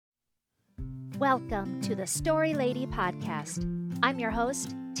Welcome to the Story Lady Podcast. I'm your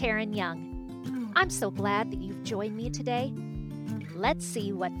host, Taryn Young. I'm so glad that you've joined me today. Let's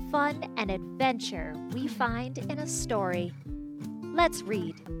see what fun and adventure we find in a story. Let's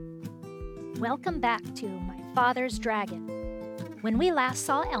read. Welcome back to My Father's Dragon. When we last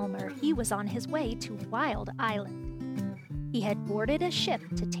saw Elmer, he was on his way to Wild Island. He had boarded a ship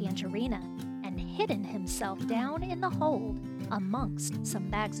to Tangerina and hidden himself down in the hold amongst some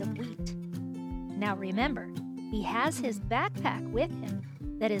bags of wheat. Now remember, he has his backpack with him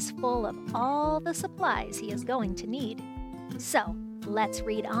that is full of all the supplies he is going to need. So, let's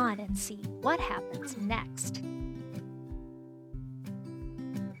read on and see what happens next.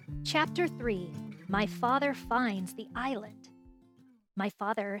 Chapter 3. My Father Finds the Island. My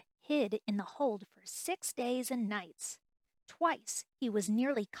father hid in the hold for 6 days and nights. Twice he was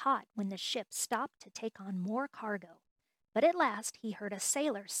nearly caught when the ship stopped to take on more cargo. But at last he heard a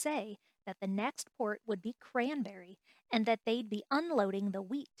sailor say that the next port would be Cranberry and that they'd be unloading the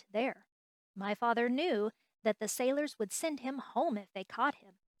wheat there. My father knew that the sailors would send him home if they caught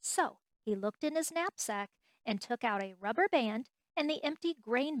him, so he looked in his knapsack and took out a rubber band and the empty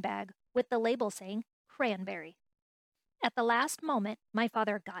grain bag with the label saying Cranberry. At the last moment, my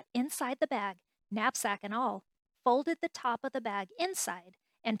father got inside the bag, knapsack and all, folded the top of the bag inside,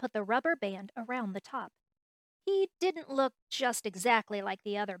 and put the rubber band around the top. He didn't look just exactly like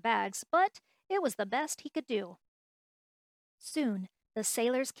the other bags, but it was the best he could do. Soon, the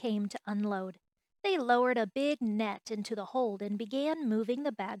sailors came to unload. They lowered a big net into the hold and began moving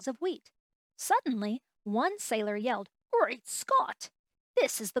the bags of wheat. Suddenly, one sailor yelled, "Great Scott!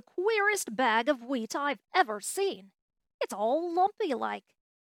 This is the queerest bag of wheat I've ever seen. It's all lumpy-like,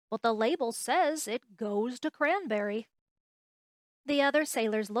 but the label says it goes to Cranberry." The other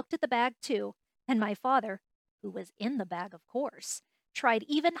sailors looked at the bag too, and my father, who was in the bag of course, tried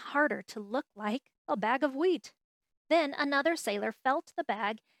even harder to look like a bag of wheat. Then another sailor felt the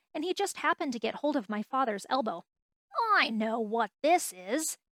bag, and he just happened to get hold of my father's elbow. "I know what this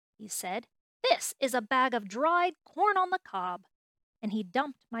is," he said. "This is a bag of dried corn on the cob." And he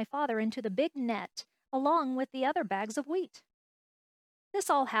dumped my father into the big net along with the other bags of wheat. This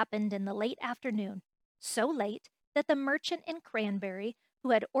all happened in the late afternoon, so late that the merchant in Cranberry who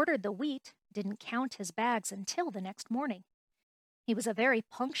had ordered the wheat didn't count his bags until the next morning. He was a very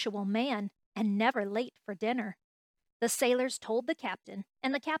punctual man and never late for dinner. The sailors told the captain,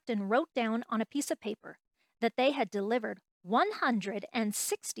 and the captain wrote down on a piece of paper that they had delivered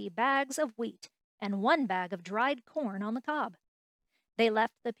 160 bags of wheat and 1 bag of dried corn on the cob. They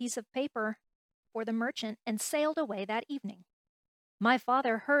left the piece of paper for the merchant and sailed away that evening. My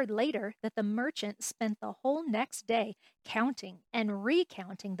father heard later that the merchant spent the whole next day counting and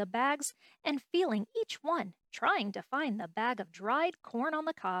recounting the bags and feeling each one, trying to find the bag of dried corn on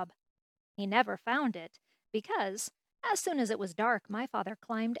the cob. He never found it because, as soon as it was dark, my father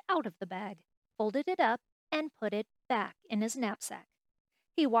climbed out of the bag, folded it up, and put it back in his knapsack.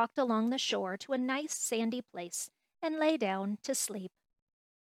 He walked along the shore to a nice sandy place and lay down to sleep.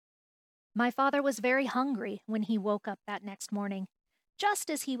 My father was very hungry when he woke up that next morning.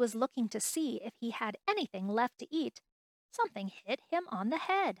 Just as he was looking to see if he had anything left to eat, something hit him on the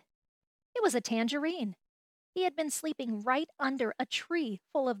head. It was a tangerine. He had been sleeping right under a tree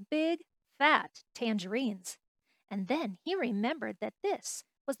full of big, fat tangerines. And then he remembered that this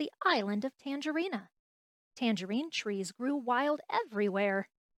was the island of Tangerina. Tangerine trees grew wild everywhere.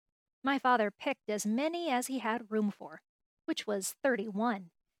 My father picked as many as he had room for, which was 31,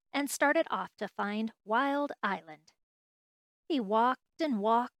 and started off to find Wild Island. He walked and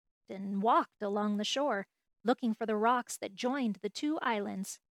walked and walked along the shore, looking for the rocks that joined the two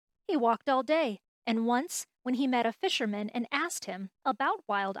islands. He walked all day, and once, when he met a fisherman and asked him about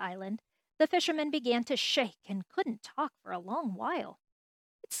Wild Island, the fisherman began to shake and couldn't talk for a long while.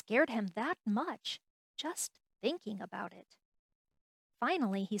 It scared him that much, just thinking about it.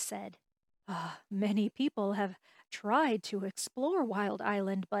 Finally, he said, "Many people have tried to explore Wild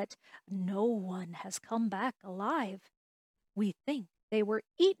Island, but no one has come back alive. We think they were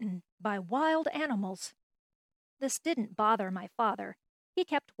eaten by wild animals." This didn't bother my father. He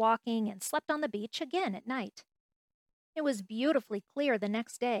kept walking and slept on the beach again at night. It was beautifully clear the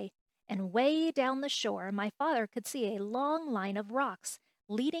next day, and way down the shore my father could see a long line of rocks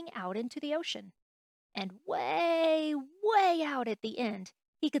leading out into the ocean. And way, way out at the end,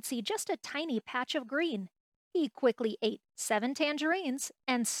 he could see just a tiny patch of green. He quickly ate 7 tangerines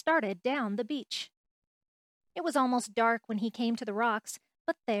and started down the beach. It was almost dark when he came to the rocks,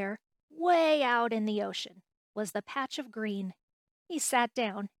 but there, way out in the ocean, was the patch of green. He sat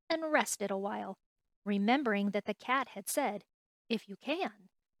down and rested a while, remembering that the cat had said, "If you can,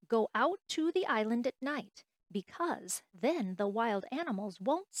 go out to the island at night, because then the wild animals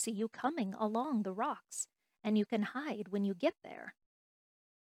won't see you coming along the rocks, and you can hide when you get there."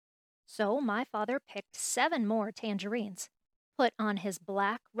 So my father picked 7 more tangerines, put on his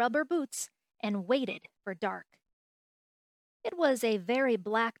black rubber boots, and waited for dark. It was a very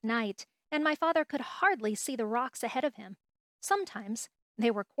black night, and my father could hardly see the rocks ahead of him. Sometimes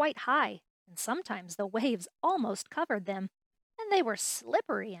they were quite high, and sometimes the waves almost covered them, and they were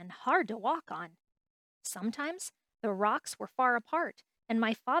slippery and hard to walk on. Sometimes the rocks were far apart, and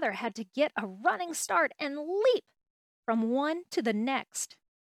my father had to get a running start and leap from one to the next.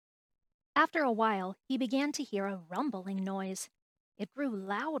 After a while, he began to hear a rumbling noise. It grew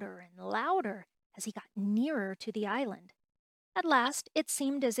louder and louder as he got nearer to the island. At last, it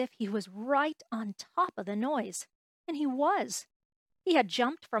seemed as if he was right on top of the noise, and he was. He had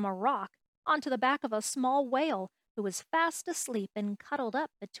jumped from a rock onto the back of a small whale who was fast asleep and cuddled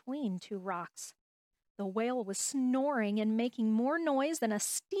up between 2 rocks. The whale was snoring and making more noise than a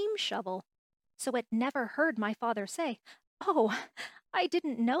steam shovel, so it never heard my father say, "Oh, I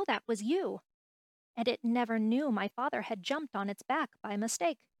didn't know that was you." And it never knew my father had jumped on its back by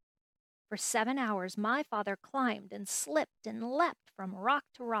mistake. For 7 hours my father climbed and slipped and leapt from rock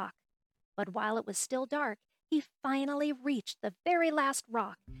to rock. But while it was still dark, he finally reached the very last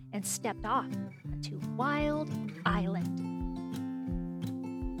rock and stepped off onto Wild Island.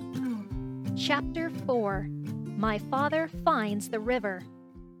 Chapter 4. My Father Finds the River.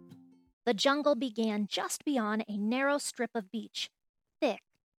 The jungle began just beyond a narrow strip of beach. Thick,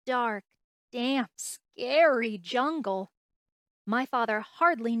 dark, damp, scary jungle. My father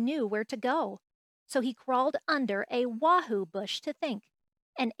hardly knew where to go, so he crawled under a wahoo bush to think,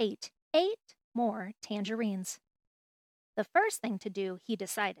 and ate 8 more tangerines. The first thing to do, he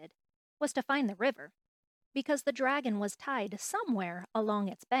decided, was to find the river, because the dragon was tied somewhere along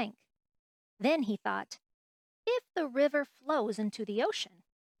its bank. Then he thought, if the river flows into the ocean,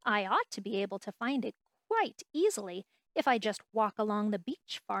 I ought to be able to find it quite easily if I just walk along the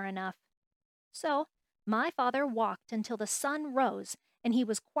beach far enough. So my father walked until the sun rose, and he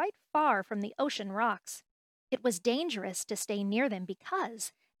was quite far from the ocean rocks. It was dangerous to stay near them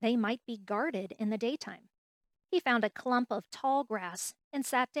because they might be guarded in the daytime. He found a clump of tall grass and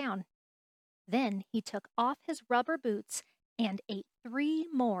sat down. Then he took off his rubber boots and ate 3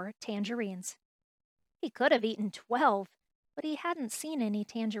 more tangerines. He could have eaten 12, but he hadn't seen any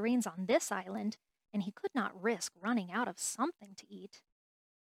tangerines on this island, and he could not risk running out of something to eat.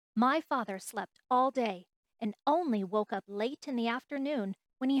 My father slept all day and only woke up late in the afternoon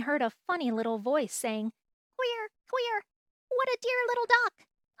when he heard a funny little voice saying, "Queer, queer, what a dear little duck!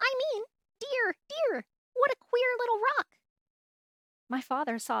 I mean, dear, dear, what a queer little rock!" My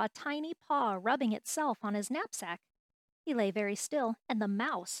father saw a tiny paw rubbing itself on his knapsack. He lay very still, and the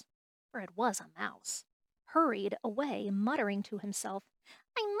mouse, for it was a mouse, hurried away, muttering to himself,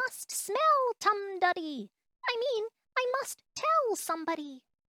 "I must smell Tum-Duddy. I must tell somebody."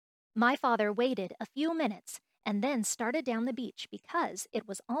 My father waited a few minutes and then started down the beach because it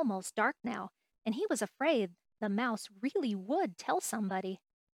was almost dark now, and he was afraid the mouse really would tell somebody.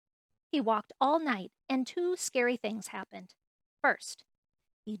 He walked all night, and 2 scary things happened. First,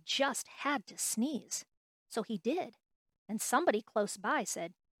 he just had to sneeze. So he did, and somebody close by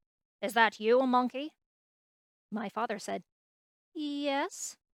said, "Is that you, monkey?" My father said,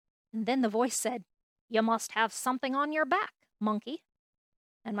 "Yes." And then the voice said, "You must have something on your back, monkey."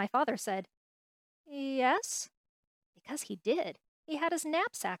 And my father said, "Yes," because he did. He had his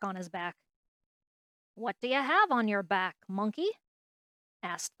knapsack on his back. "What do you have on your back, monkey?"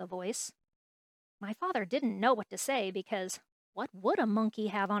 asked the voice. My father didn't know what to say because what would a monkey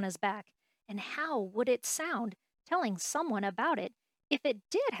have on his back, and how would it sound telling someone about it if it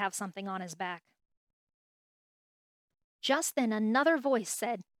did have something on his back? Just then another voice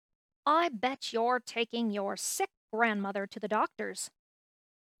said, "I bet you're taking your sick grandmother to the doctor's."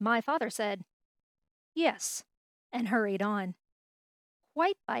 My father said, "Yes," and hurried on.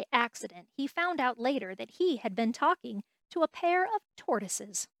 Quite by accident, he found out later that he had been talking to a pair of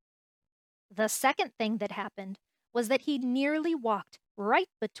tortoises. The second thing that happened was that he nearly walked right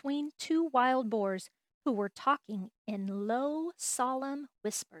between 2 wild boars who were talking in low, solemn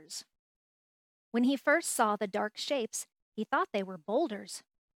whispers. When he first saw the dark shapes, he thought they were boulders.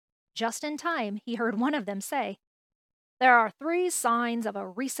 Just in time, he heard one of them say, "There are 3 signs of a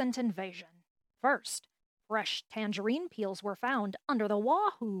recent invasion. First, fresh tangerine peels were found under the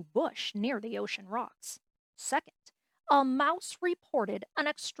wahoo bush near the ocean rocks. Second, a mouse reported an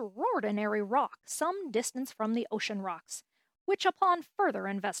extraordinary rock some distance from the ocean rocks, which upon further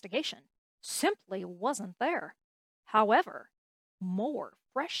investigation simply wasn't there. However, more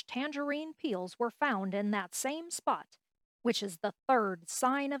fresh tangerine peels were found in that same spot, which is the third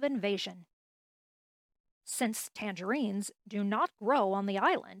sign of invasion. Since tangerines do not grow on the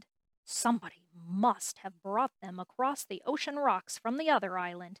island, somebody must have brought them across the ocean rocks from the other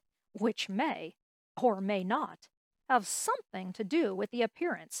island, which may, or may not, have something to do with the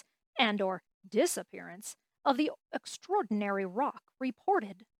appearance and or disappearance of the extraordinary rock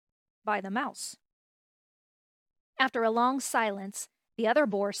reported by the mouse. After a long silence, the other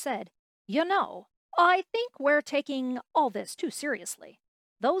boar said, "You know, I think we're taking all this too seriously.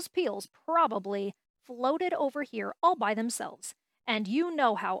 Those peels probably floated over here all by themselves, and you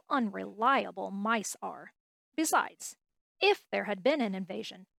know how unreliable mice are. Besides, if there had been an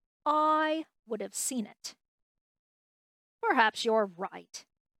invasion, I would have seen it." "Perhaps you're right,"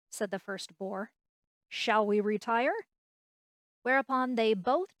 said the first boar. "Shall we retire?" Whereupon they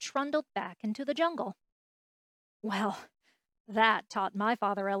both trundled back into the jungle. Well, that taught my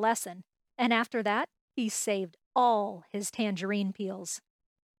father a lesson, and after that he saved all his tangerine peels.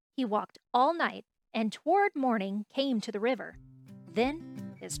 He walked all night and toward morning came to the river.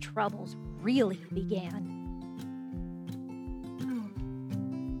 Then his troubles really began.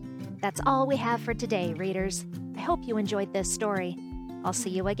 That's all we have for today, readers. I hope you enjoyed this story. I'll see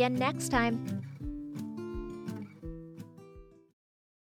you again next time.